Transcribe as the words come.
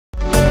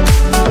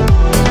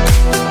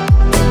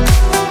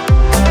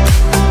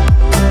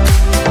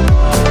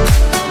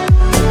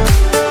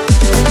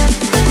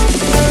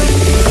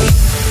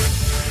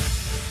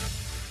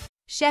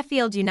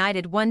Sheffield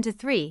United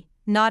 1-3,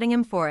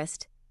 Nottingham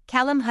Forest.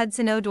 Callum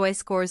Hudson-Odoi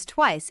scores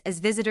twice as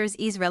visitors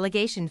ease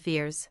relegation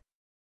fears.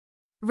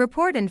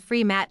 Report and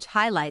free match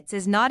highlights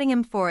as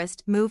Nottingham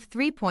Forest move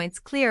 3 points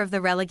clear of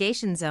the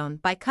relegation zone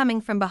by coming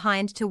from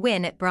behind to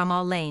win at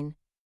Bramall Lane.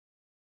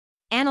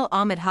 Callum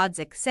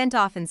Hudson-Odoi sent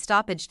off in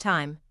stoppage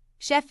time.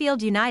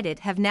 Sheffield United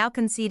have now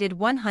conceded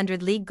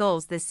 100 league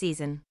goals this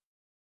season.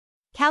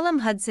 Callum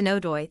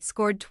Hudson-Odoi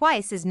scored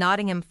twice as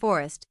Nottingham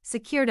Forest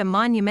secured a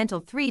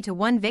monumental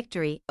 3-1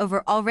 victory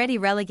over already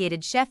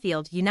relegated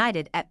Sheffield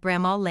United at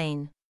Bramall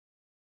Lane.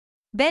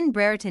 Ben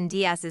Brereton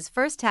Diaz's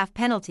first-half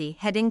penalty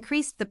had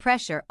increased the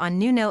pressure on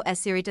Nuno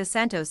Espirito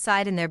Santo's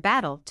side in their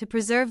battle to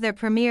preserve their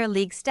Premier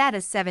League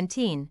status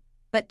 17,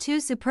 but two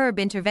superb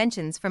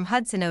interventions from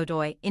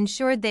Hudson-Odoi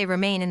ensured they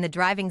remain in the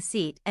driving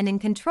seat and in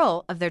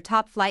control of their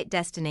top-flight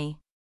destiny.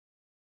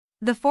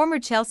 The former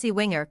Chelsea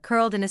winger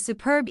curled in a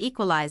superb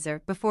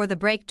equaliser before the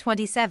break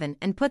 27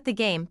 and put the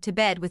game to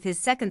bed with his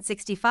second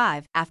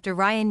 65 after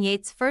Ryan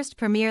Yates' first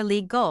Premier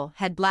League goal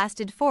had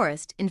blasted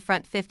Forest in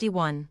front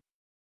 51.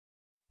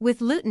 With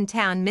Luton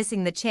Town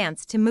missing the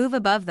chance to move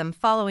above them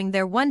following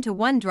their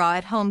 1-1 draw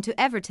at home to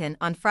Everton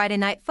on Friday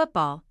Night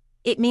Football,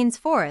 it means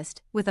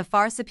Forest, with a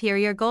far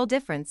superior goal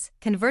difference,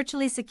 can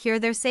virtually secure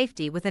their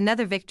safety with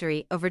another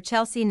victory over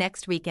Chelsea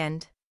next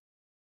weekend.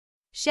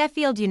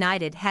 Sheffield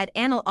United had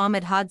Callum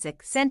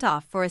Hudson-Odoi sent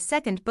off for a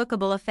second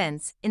bookable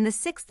offence in the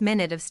 6th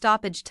minute of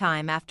stoppage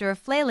time after a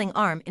flailing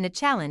arm in a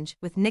challenge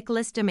with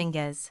Nicolas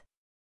Dominguez.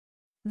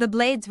 The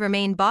Blades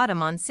remain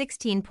bottom on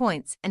 16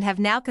 points and have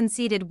now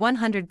conceded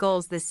 100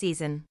 goals this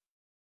season,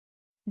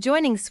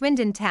 joining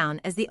Swindon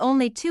Town as the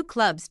only two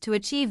clubs to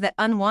achieve that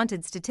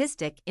unwanted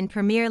statistic in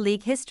Premier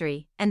League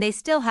history, and they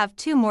still have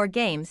 2 more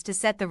games to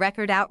set the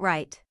record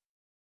outright.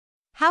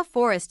 How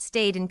Forest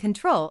stayed in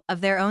control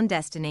of their own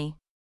destiny.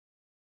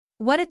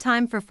 What a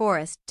time for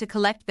Forest to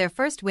collect their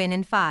first win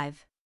in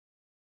 5.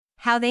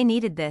 How they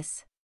needed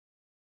this.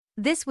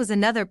 This was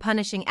another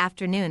punishing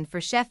afternoon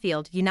for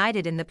Sheffield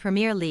United in the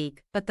Premier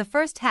League, but the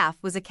first half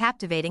was a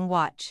captivating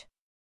watch.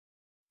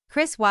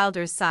 Chris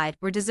Wilder's side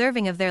were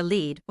deserving of their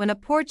lead when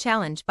a poor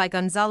challenge by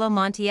Gonzalo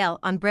Montiel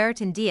on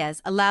Brereton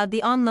Diaz allowed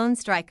the on-loan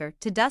striker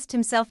to dust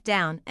himself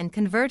down and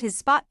convert his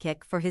spot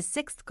kick for his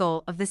 6th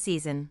goal of the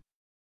season.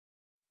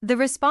 The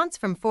response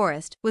from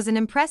Forest was an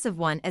impressive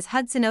one as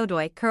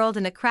Hudson-Odoi curled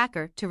in a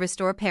cracker to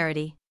restore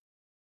parity.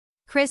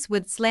 Chris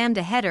Wood slammed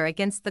a header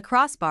against the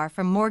crossbar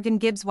from Morgan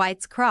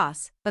Gibbs-White's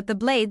cross, but the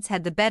Blades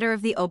had the better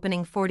of the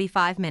opening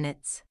 45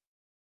 minutes.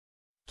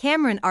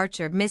 Cameron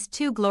Archer missed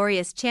 2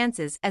 glorious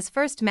chances as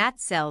first Matt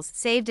Sells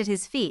saved at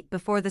his feet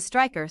before the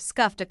striker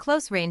scuffed a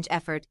close-range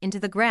effort into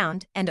the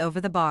ground and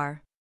over the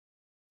bar.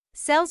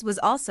 Sells was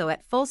also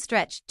at full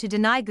stretch to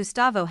deny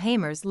Gustavo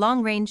Hamer's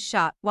long-range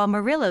shot while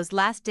Murillo's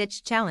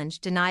last-ditch challenge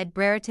denied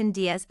Brereton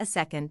Diaz a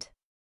second.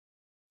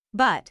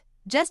 But,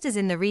 just as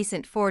in the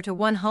recent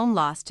 4-1 home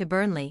loss to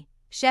Burnley,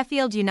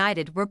 Sheffield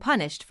United were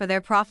punished for their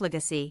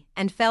profligacy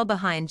and fell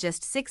behind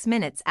just 6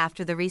 minutes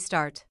after the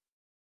restart.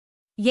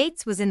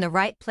 Yates was in the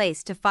right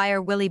place to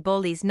fire Willy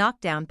Boley's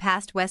knockdown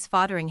past Wes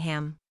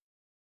Fotheringham.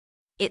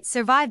 It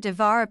survived a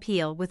VAR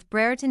appeal with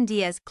Brereton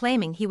Diaz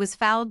claiming he was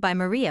fouled by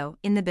Murillo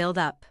in the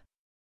build-up.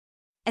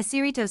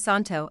 Espirito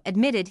Santo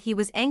admitted he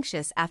was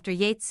anxious after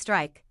Yates'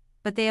 strike,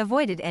 but they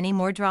avoided any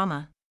more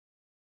drama.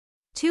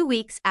 2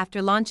 weeks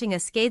after launching a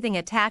scathing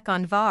attack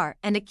on VAR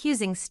and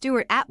accusing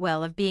Stuart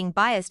Atwell of being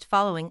biased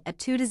following a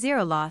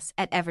 2-0 loss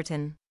at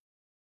Everton,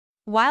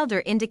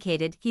 Wilder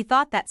indicated he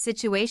thought that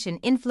situation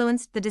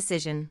influenced the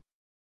decision.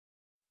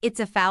 "It's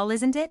a foul,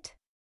 isn't it?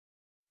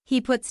 He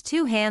puts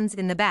 2 hands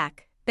in the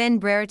back. Ben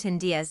Brereton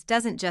Diaz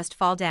doesn't just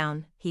fall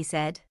down," he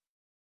said.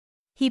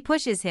 "He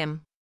pushes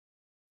him.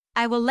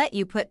 I will let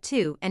you put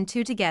 2 and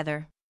 2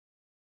 together.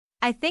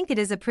 I think it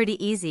is a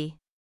pretty easy,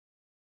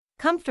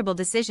 comfortable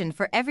decision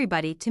for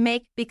everybody to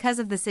make because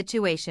of the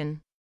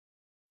situation."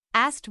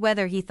 Asked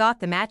whether he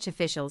thought the match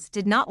officials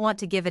did not want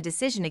to give a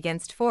decision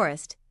against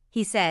Forest,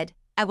 he said,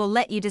 "I will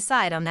let you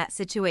decide on that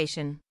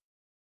situation.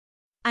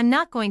 I'm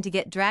not going to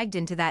get dragged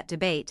into that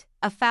debate.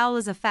 A foul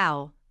is a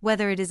foul,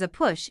 whether it is a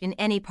push in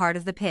any part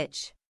of the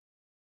pitch.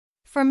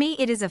 For me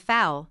it is a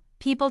foul.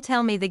 People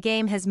tell me the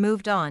game has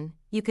moved on.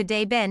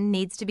 Ben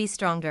needs to be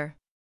stronger.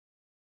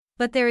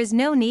 But there is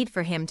no need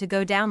for him to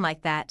go down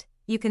like that.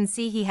 You can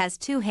see he has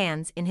 2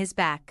 hands in his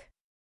back.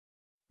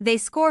 They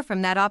score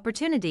from that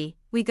opportunity,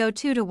 we go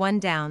 2-1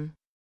 down."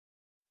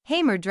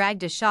 Hamer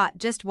dragged a shot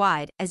just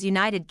wide as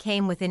United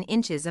came within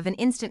inches of an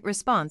instant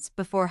response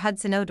before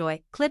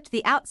Hudson-Odoi clipped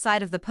the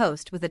outside of the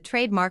post with a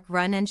trademark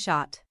run and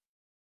shot.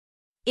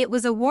 It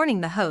was a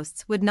warning the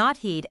hosts would not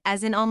heed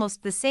as in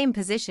almost the same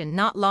position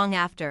not long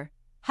after,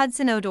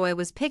 Hudson-Odoi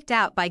was picked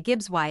out by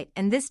Gibbs-White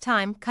and this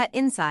time cut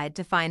inside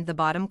to find the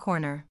bottom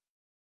corner.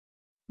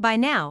 By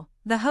now,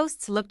 the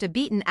hosts looked a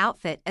beaten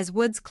outfit as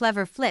Wood's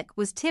clever flick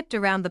was tipped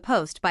around the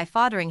post by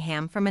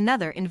Fotheringham from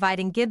another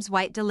inviting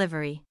Gibbs-White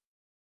delivery.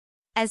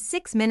 As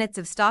 6 minutes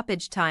of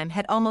stoppage time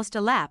had almost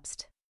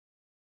elapsed,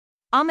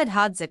 Ahmed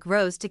Hadzik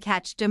rose to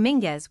catch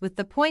Dominguez with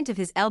the point of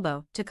his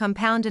elbow to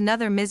compound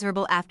another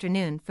miserable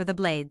afternoon for the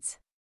Blades.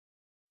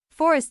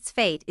 Forest's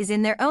fate is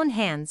in their own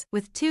hands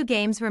with 2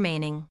 games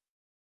remaining.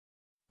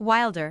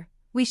 Wilder,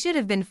 we should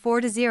have been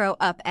 4-0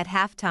 up at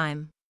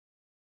halftime.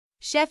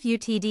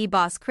 Sheffield United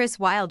boss Chris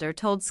Wilder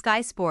told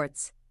Sky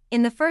Sports,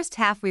 "In the first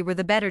half we were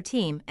the better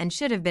team and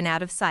should have been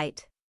out of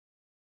sight.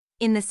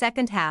 In the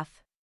second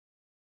half,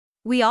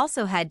 we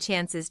also had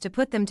chances to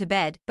put them to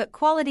bed, but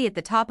quality at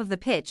the top of the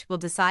pitch will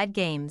decide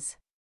games.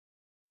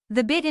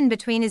 The bit in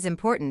between is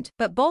important,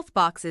 but both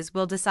boxes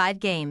will decide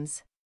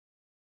games.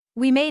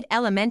 We made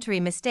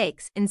elementary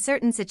mistakes in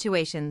certain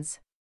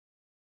situations.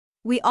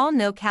 We all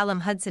know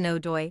Callum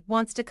Hudson-Odoi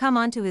wants to come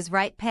onto his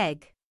right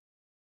peg.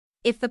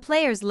 If the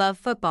players love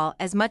football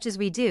as much as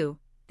we do,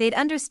 they'd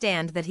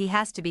understand that he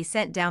has to be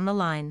sent down the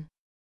line.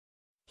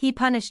 He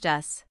punished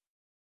us.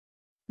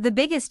 The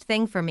biggest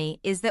thing for me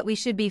is that we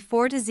should be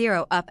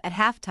 4-0 up at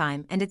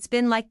halftime, and it's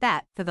been like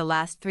that for the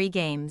last 3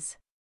 games.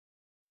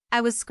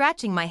 I was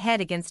scratching my head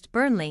against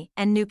Burnley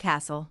and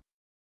Newcastle.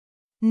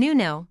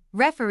 Nuno,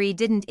 referee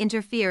didn't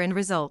interfere in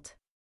result."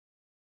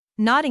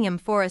 Nottingham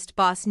Forest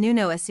boss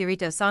Nuno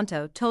Espirito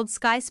Santo told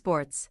Sky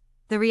Sports,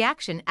 "The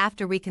reaction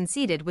after we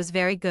conceded was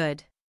very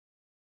good.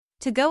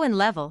 To go and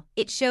level,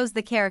 it shows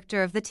the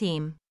character of the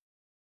team.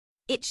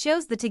 It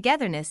shows the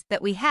togetherness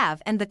that we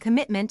have and the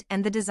commitment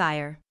and the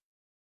desire.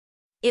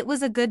 It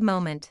was a good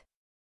moment."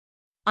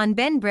 On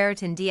Ben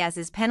Brereton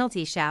Diaz's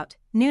penalty shout,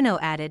 Nuno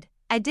added,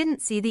 "I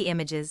didn't see the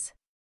images.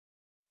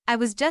 I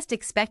was just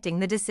expecting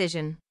the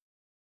decision.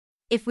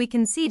 If we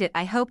conceded,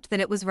 I hoped that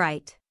it was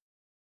right.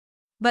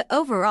 But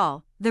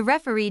overall, the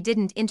referee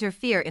didn't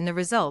interfere in the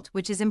result,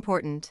 which is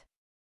important.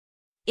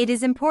 It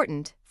is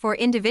important for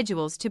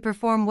individuals to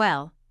perform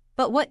well,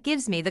 but what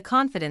gives me the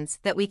confidence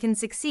that we can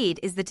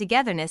succeed is the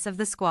togetherness of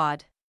the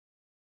squad.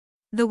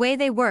 The way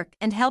they work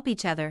and help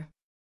each other.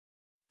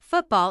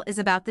 Football is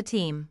about the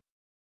team.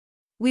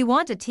 We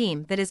want a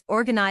team that is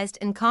organized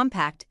and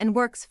compact and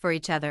works for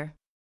each other.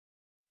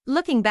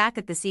 Looking back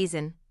at the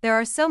season, there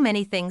are so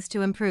many things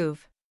to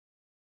improve.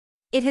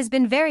 It has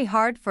been very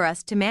hard for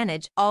us to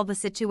manage all the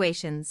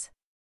situations.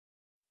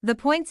 The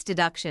points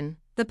deduction,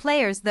 the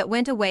players that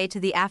went away to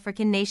the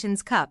African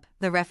Nations Cup,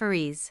 the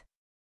referees.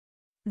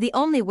 The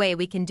only way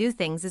we can do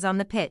things is on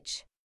the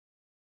pitch.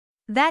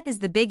 That is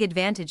the big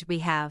advantage we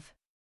have.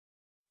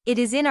 It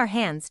is in our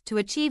hands to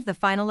achieve the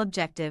final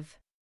objective."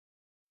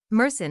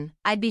 Merson,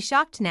 "I'd be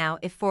shocked now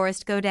if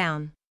Forest go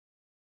down."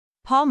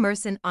 Paul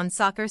Merson on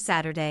Soccer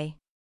Saturday.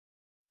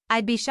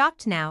 "I'd be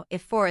shocked now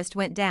if Forest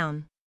went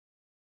down.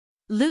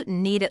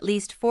 Luton need at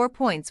least 4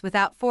 points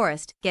without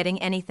Forest getting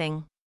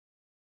anything.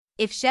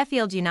 If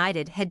Sheffield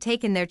United had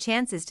taken their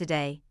chances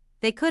today,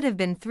 they could have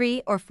been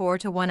 3 or 4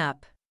 to 1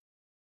 up.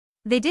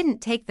 They didn't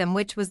take them,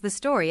 which was the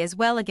story as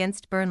well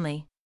against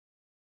Burnley.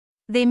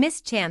 They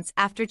missed chance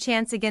after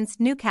chance against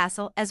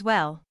Newcastle as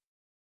well.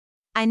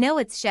 I know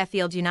it's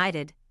Sheffield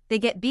United, they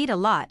get beat a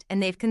lot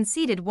and they've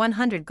conceded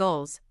 100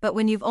 goals, but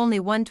when you've only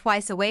won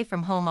twice away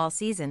from home all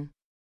season,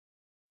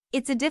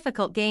 it's a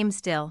difficult game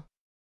still.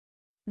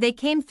 They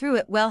came through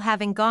it well,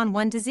 having gone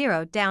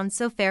 1-0 down,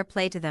 so fair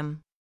play to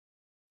them.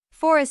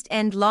 Forest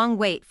end long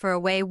wait for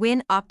away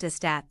win. Opta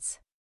stats.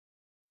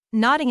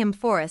 Nottingham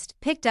Forest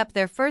picked up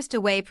their first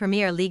away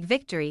Premier League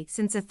victory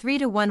since a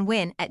 3-1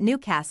 win at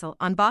Newcastle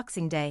on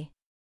Boxing Day,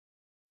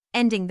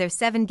 ending their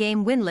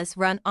 7-game winless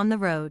run on the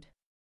road.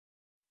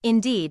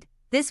 Indeed,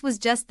 this was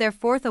just their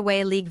 4th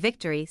away league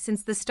victory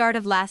since the start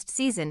of last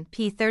season.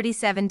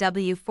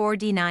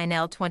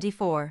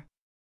 P37W4D9L24.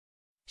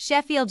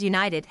 Sheffield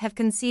United have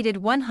conceded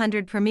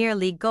 100 Premier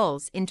League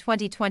goals in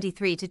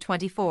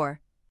 2023-24.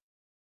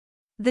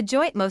 The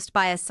joint most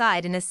by a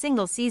side in a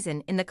single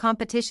season in the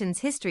competition's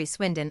history.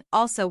 Swindon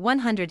also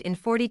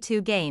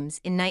 142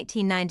 games in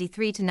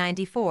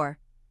 1993-94,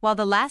 while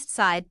the last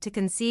side to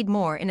concede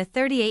more in a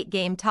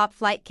 38-game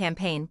top-flight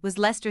campaign was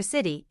Leicester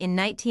City in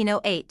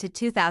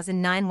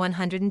 1908-2009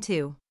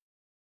 102.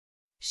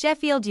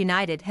 Sheffield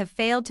United have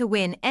failed to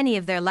win any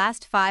of their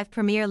last 5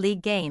 Premier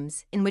League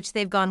games, in which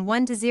they've gone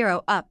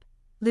 1-0 up,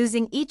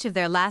 losing each of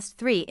their last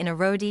 3 in a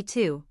row.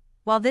 D2,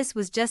 while this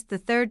was just the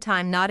 3rd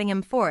time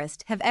Nottingham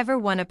Forest have ever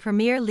won a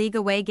Premier League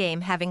away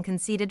game, having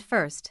conceded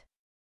first.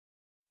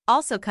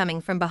 Also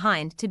coming from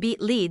behind to beat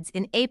Leeds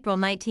in April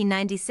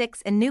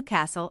 1996 and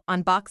Newcastle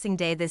on Boxing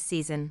Day this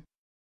season.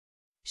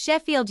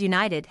 Sheffield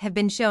United have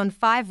been shown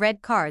 5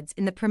 red cards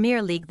in the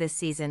Premier League this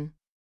season,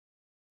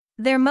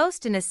 their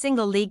most in a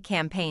single league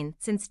campaign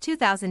since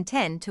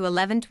 2010 to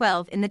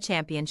 11-12 in the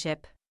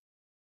Championship.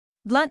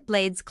 Blunt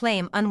Blades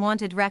claim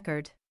unwanted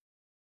record.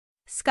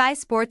 Sky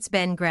Sports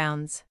Ben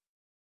Grounds.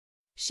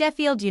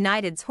 Sheffield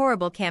United's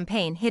horrible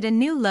campaign hit a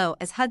new low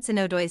as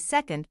Hudson-Odoi's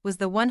second was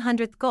the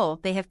 100th goal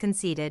they have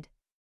conceded,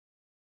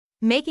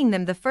 making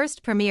them the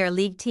first Premier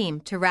League team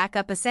to rack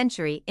up a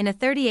century in a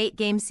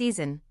 38-game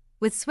season,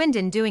 with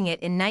Swindon doing it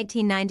in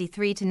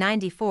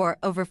 1993-94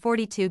 over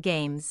 42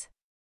 games.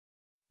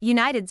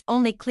 United's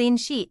only clean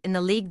sheet in the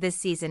league this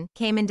season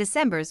came in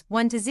December's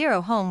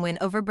 1-0 home win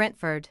over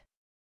Brentford.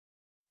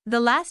 The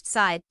last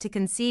side to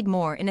concede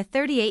more in a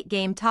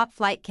 38-game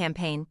top-flight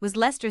campaign was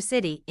Leicester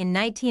City in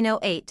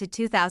 1908 to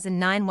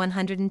 2009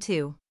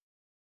 102.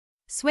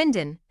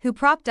 Swindon, who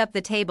propped up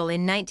the table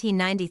in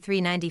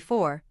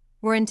 1993-94,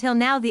 were until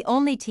now the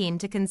only team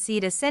to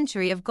concede a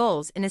century of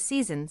goals in a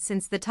season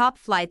since the top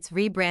flight's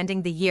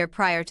rebranding the year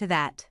prior to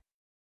that.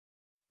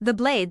 The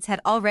Blades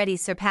had already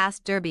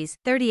surpassed Derby's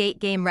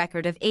 38-game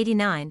record of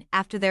 89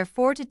 after their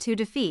 4-2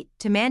 defeat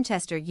to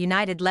Manchester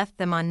United left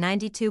them on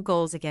 92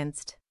 goals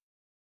against.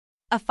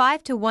 A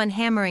 5-1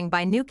 hammering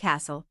by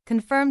Newcastle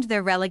confirmed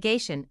their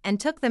relegation and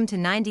took them to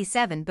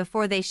 97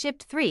 before they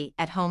shipped 3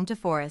 at home to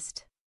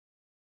Forest.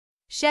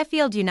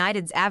 Sheffield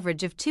United's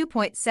average of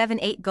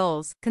 2.78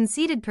 goals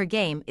conceded per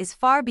game is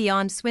far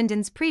beyond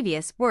Swindon's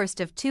previous worst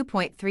of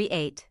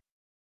 2.38.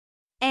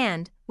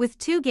 And, with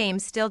 2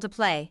 games still to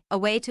play,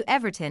 away to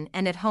Everton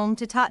and at home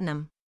to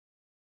Tottenham,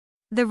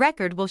 the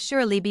record will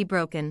surely be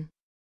broken.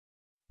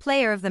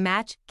 Player of the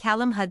match,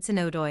 Callum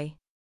Hudson-Odoi.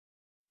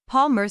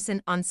 Paul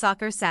Merson on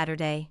Soccer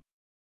Saturday.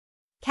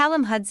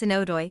 Callum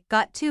Hudson-Odoi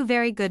got 2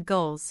 very good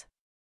goals.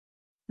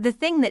 The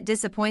thing that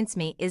disappoints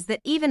me is that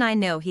even I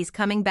know he's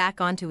coming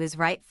back onto his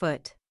right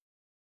foot.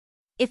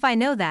 If I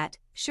know that,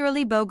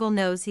 surely Bogle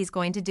knows he's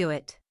going to do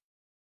it.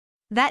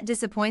 That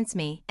disappoints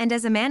me, and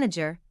as a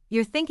manager,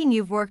 you're thinking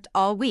you've worked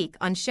all week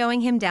on showing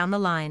him down the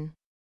line.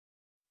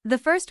 The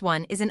first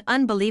one is an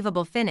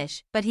unbelievable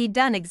finish, but he'd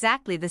done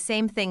exactly the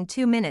same thing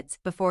 2 minutes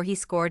before he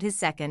scored his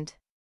second.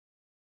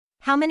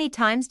 How many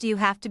times do you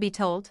have to be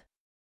told?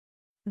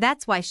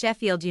 That's why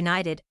Sheffield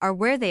United are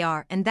where they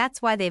are, and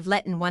that's why they've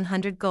let in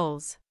 100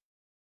 goals.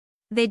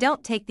 They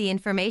don't take the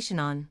information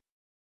on.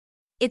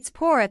 It's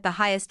poor at the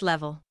highest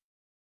level.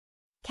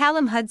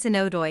 Callum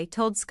Hudson-Odoi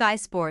told Sky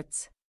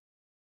Sports.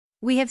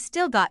 We have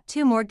still got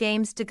 2 more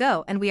games to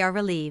go and we are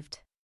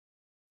relieved.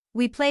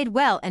 We played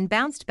well and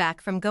bounced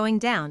back from going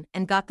down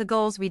and got the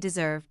goals we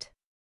deserved.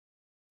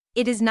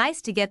 It is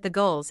nice to get the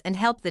goals and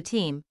help the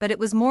team, but it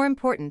was more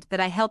important that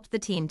I helped the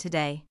team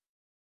today.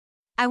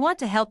 I want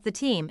to help the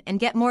team and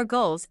get more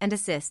goals and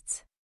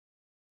assists.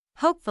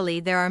 Hopefully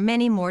there are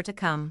many more to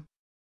come.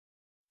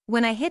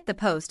 When I hit the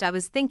post I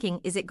was thinking,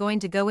 is it going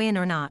to go in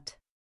or not?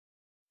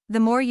 The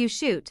more you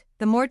shoot,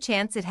 the more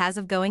chance it has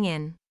of going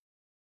in.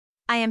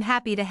 I am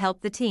happy to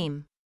help the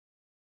team.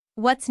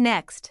 What's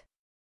next?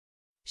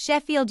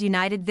 Sheffield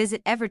United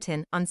visit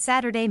Everton on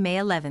Saturday, May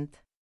 11th.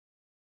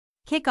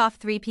 Kick-off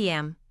 3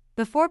 p.m.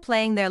 before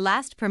playing their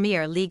last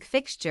Premier League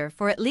fixture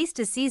for at least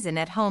a season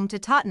at home to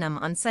Tottenham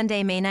on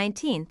Sunday, May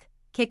 19th,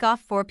 kick-off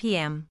 4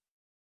 p.m.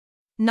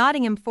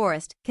 Nottingham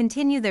Forest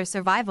continue their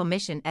survival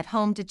mission at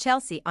home to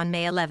Chelsea on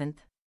May 11th.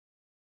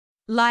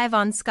 Live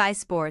on Sky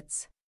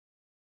Sports.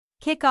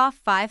 Kick-off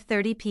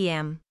 5:30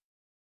 p.m.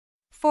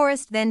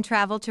 Forest then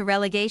travel to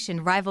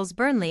relegation rivals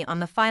Burnley on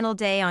the final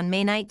day on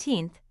May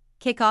 19th,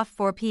 kick-off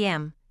 4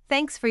 p.m.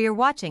 Thanks for your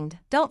watching.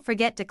 Don't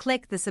forget to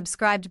click the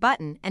subscribed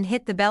button and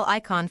hit the bell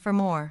icon for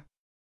more.